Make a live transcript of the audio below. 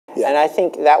And I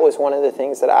think that was one of the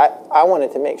things that I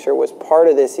wanted to make sure was part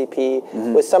of this EP,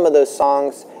 was some of those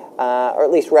songs, or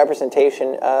at least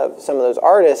representation of some of those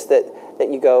artists that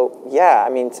you go, yeah, I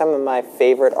mean, some of my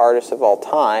favorite artists of all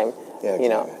time, you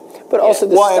know. But also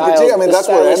the style, I mean, that's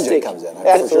where MJ comes in.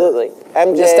 Absolutely.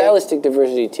 MJ. The stylistic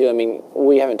diversity, too. I mean,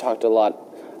 we haven't talked a lot.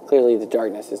 Clearly, The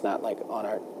Darkness is not like on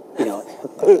our, you know,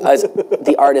 as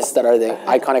the artists that are the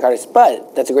iconic artists.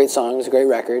 But that's a great song. It's a great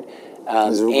record.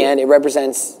 And it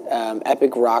represents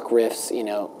epic rock riffs, you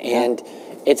know, and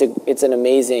it's an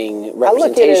amazing representation. I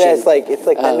look at it as like, it's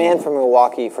like the man from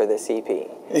Milwaukee for this EP.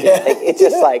 Yeah. Like, it's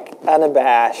just like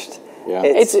unabashed. Yeah,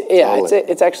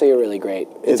 it's actually a really great.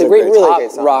 It's a great, really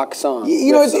great song. Rock song.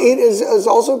 You know, it's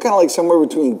also kind of like somewhere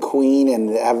between Queen and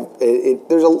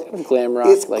there's a glam rock.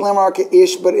 It's glam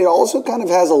rock-ish, but it also kind of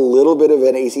has a little bit of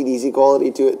an AC/DC quality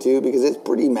to it too, because it's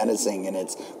pretty menacing and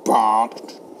it's,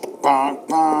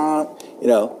 you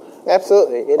know.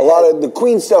 Absolutely. A lot of the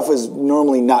Queen stuff is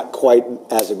normally not quite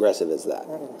as aggressive as that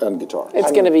on guitar.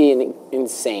 It's going to be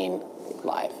insane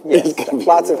live. Yes.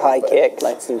 Lots of high kicks.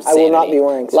 I will not be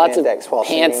wearing spandex while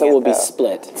pants that will be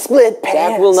split. Split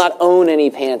pants. Zach will not own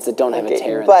any pants that don't have a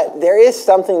tear in them. But there is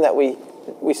something that we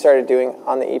started doing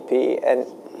on the EP, and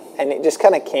it just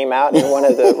kind of came out in one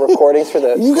of the recordings for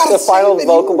the final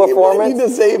vocal performance. You need to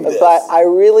save this. But I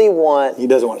really want... He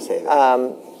doesn't want to save it.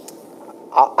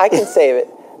 I can save it,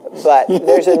 but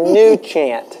there's a new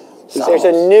chant. There's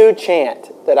a new chant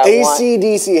that I want...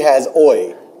 AC/DC has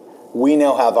Oi. We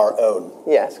now have our own.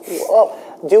 Yes. Well,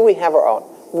 do we have our own?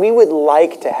 We would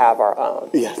like to have our own.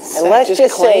 Yes. And let's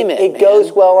just say it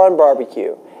goes well on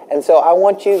barbecue. And so I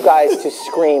want you guys to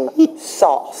scream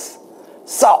sauce,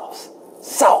 sauce,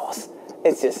 sauce.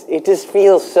 It just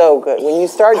feels so good. When you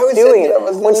start doing it,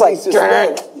 when it's like,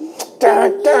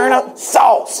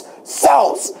 sauce,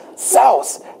 sauce,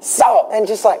 sauce, salt, and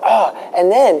just like,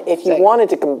 and then if you wanted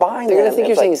to combine them, they're gonna think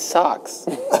you're saying socks.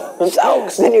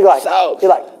 Socks. Then you're like, oi,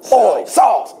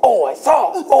 sauce, oi,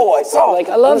 sauce, oi, sauce. Like,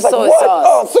 I love soy sauce.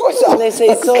 Oh, soy sauce. And they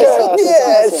say soy sauce.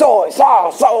 Yeah, soy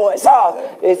sauce, soy sauce.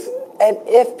 And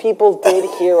if people did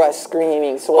hear us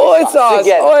screaming soy sauce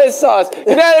together. Oi sauce.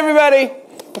 Good night, everybody.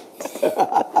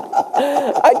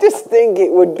 I just think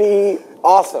it would be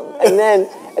awesome. And then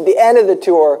at the end of the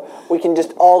tour, we can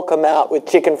just all come out with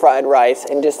chicken fried rice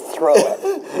and just throw it.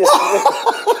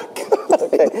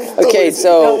 Okay,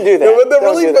 so don't do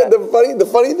that. The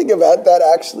funny thing about that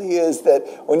actually is that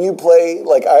when you play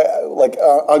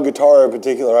on guitar in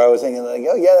particular, I was thinking like,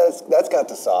 oh yeah, that's got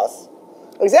the sauce.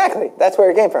 Exactly, that's where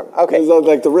it came from. Okay, it's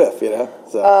like the riff, you know.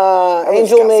 So,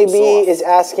 Angel Maybe is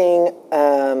asking,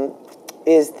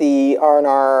 is the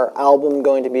R&R album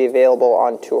going to be available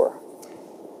on tour?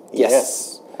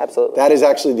 Yes. Absolutely. That is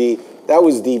actually that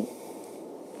was the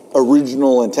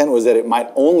original intent, was that it might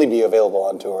only be available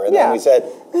on tour. And then we said,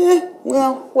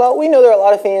 well, we know there are a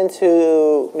lot of fans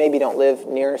who maybe don't live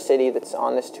near a city that's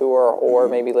on this tour, or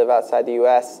maybe live outside the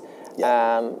U.S.,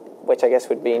 which I guess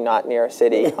would be not near a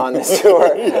city on this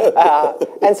tour.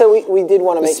 And so we did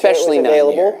want to make sure it was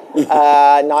available,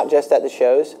 not just at the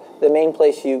shows. The main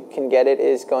place you can get it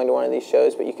is going to one of these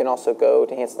shows, but you can also go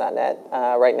to Hanson.net.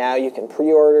 Right now, you can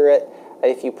pre-order it.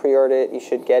 If you pre-order it, you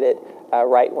should get it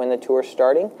right when the tour's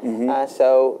starting.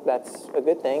 So that's a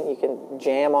good thing. You can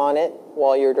jam on it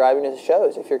while you're driving to the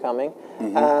shows if you're coming.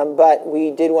 But we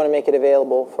did want to make it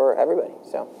available for everybody.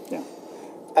 So.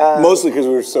 Mostly because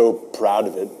we were so proud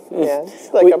of it. Yeah,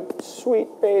 it's like a sweet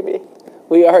baby.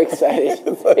 We are excited.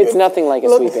 It's nothing like a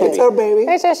sweet baby. It's our baby.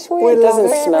 It's a sweet It doesn't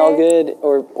smell good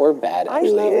or bad,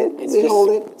 actually. I love it. It's hold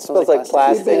it. It smells like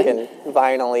plastic and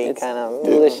vinyl-y kind of.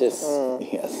 Delicious.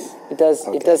 Yes. It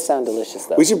does sound delicious,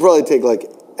 though. We should probably take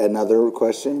like another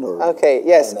question. Or Okay,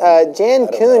 yes. Jan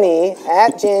Cooney,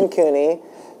 at Jan Cooney,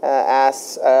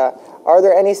 asks, are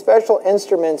there any special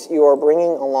instruments you are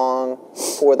bringing along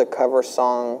for the cover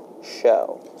song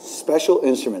show? Special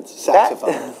instruments.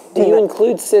 Saxophone. Do you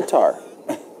include sitar?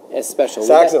 As special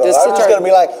Saxophone. I'm just going to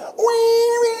be like...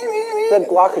 The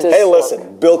glockenspiel. Hey,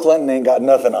 listen, Bill Clinton ain't got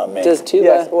nothing on me. Does tuba?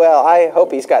 Yes, well, I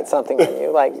hope he's got something on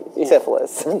you, like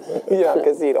syphilis,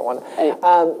 because you don't want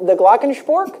to. The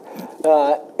glockenspiel,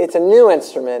 it's a new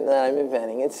instrument that I'm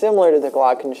inventing. It's similar to the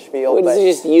glockenspiel. What, is it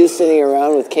just you sitting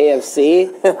around with KFC,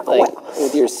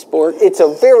 with your spork? It's a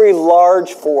very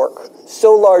large fork,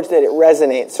 so large that it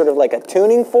resonates, sort of like a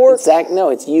tuning fork. No,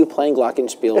 it's you playing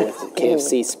glockenspiel with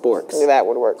KFC sporks. That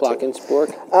would work.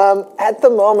 Glockenspork. At the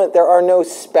moment, there are no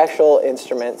special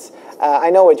instruments. I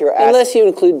know what you're asking. Unless you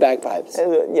include bagpipes.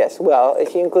 Yes, well,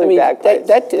 if you include bagpipes.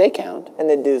 They count. And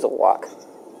the doozle walk,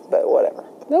 but whatever.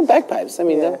 No, bagpipes. I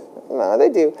mean, No, they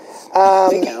do.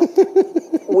 They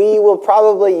count. We will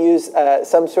probably use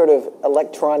some sort of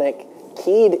electronic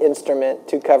keyed instrument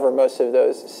to cover most of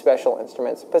those special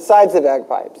instruments, besides the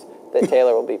bagpipes that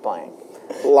Taylor will be playing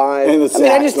live. And the I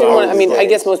mean, I just didn't want. I mean, Right. I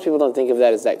guess most people don't think of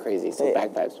that as that crazy. So Yeah.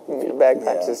 bagpipes,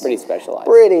 Bagpipes is pretty specialized.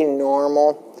 pretty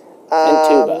normal. And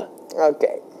tuba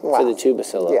Okay. Wow. for the tuba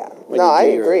solo. Yeah. when No, you I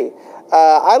do your- agree.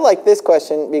 I like this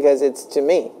question because it's to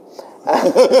me.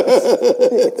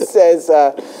 It says,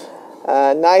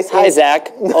 nice. Hi,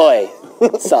 Zach. Oi,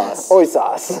 sauce. Oi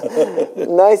sauce.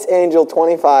 Nice Angel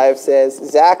 25 says,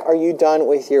 Zach, are you done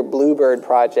with your Bluebird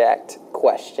project?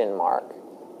 Question mark.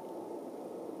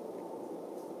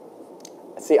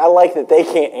 See, I like that they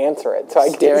can't answer it, so I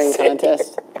Staring get to sit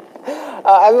contest. here.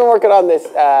 I've been working on this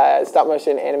stop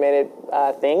motion animated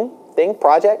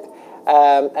project,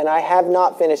 and I have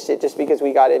not finished it just because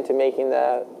we got into making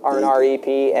the R&R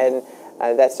EP, and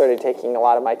that started taking a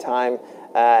lot of my time.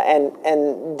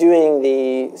 And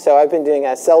doing so I've been doing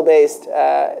a cell-based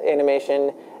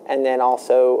animation, and then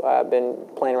also been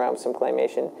playing around with some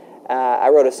claymation. I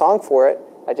wrote a song for it.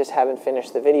 I just haven't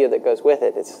finished the video that goes with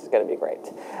it. It's going to be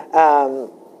great.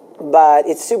 But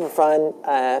it's super fun.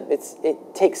 It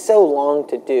takes so long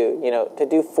to do, to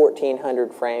do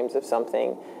 1,400 frames of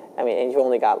something. I mean, and you've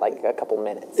only got like a couple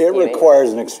minutes. It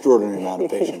requires an extraordinary amount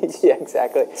of patience. Yeah,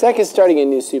 exactly. Zach is starting a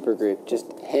new supergroup, just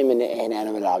him and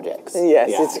inanimate objects.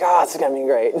 Yes, Yeah. it's going to be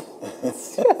great.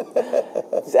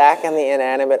 Zach and the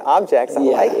inanimate objects. I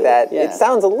Yeah. like that. Yeah. It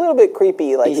sounds a little bit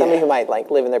creepy, like somebody Yeah. who might like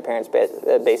live in their parents'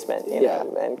 basement, Yeah.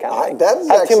 and kind of like That is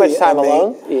have too much actually time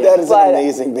alone. That is But an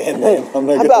amazing band name. I'm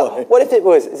not How gonna about lie. what if it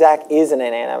was Zach is an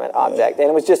inanimate object and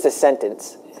it was just a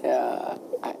sentence?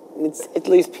 It's at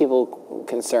least people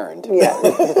concerned. Yeah.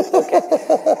 Okay.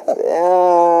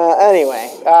 Anyway,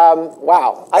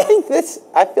 wow. I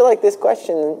feel like this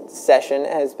question session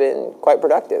has been quite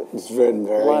productive. It's been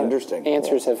very interesting.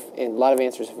 A lot of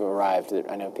answers have arrived that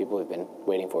I know people have been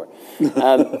waiting for.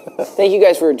 Thank you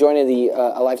guys for joining the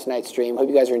Alive Tonight stream. Hope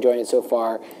you guys are enjoying it so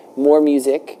far. More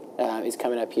music is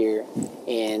coming up here,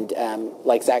 and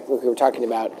like Zach, we were talking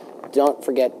about. Don't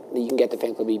forget that you can get the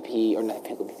Fan Club EP, or not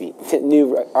Fan Club EP, the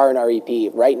new R&R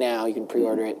EP right now. You can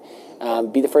pre-order it.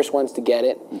 Be the first ones to get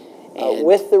it. And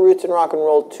With the Roots and Rock and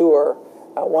Roll tour,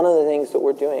 one of the things that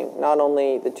we're doing, not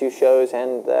only the 2 shows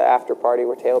and the after party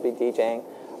where Taylor will be DJing,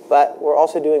 but we're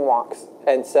also doing walks.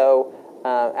 And so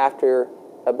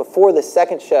before the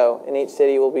second show in each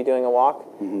city, we'll be doing a walk.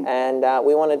 And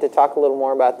we wanted to talk a little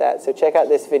more about that. So check out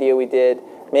this video we did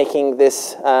making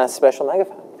this special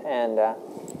megaphone. And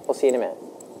we'll see you in a minute.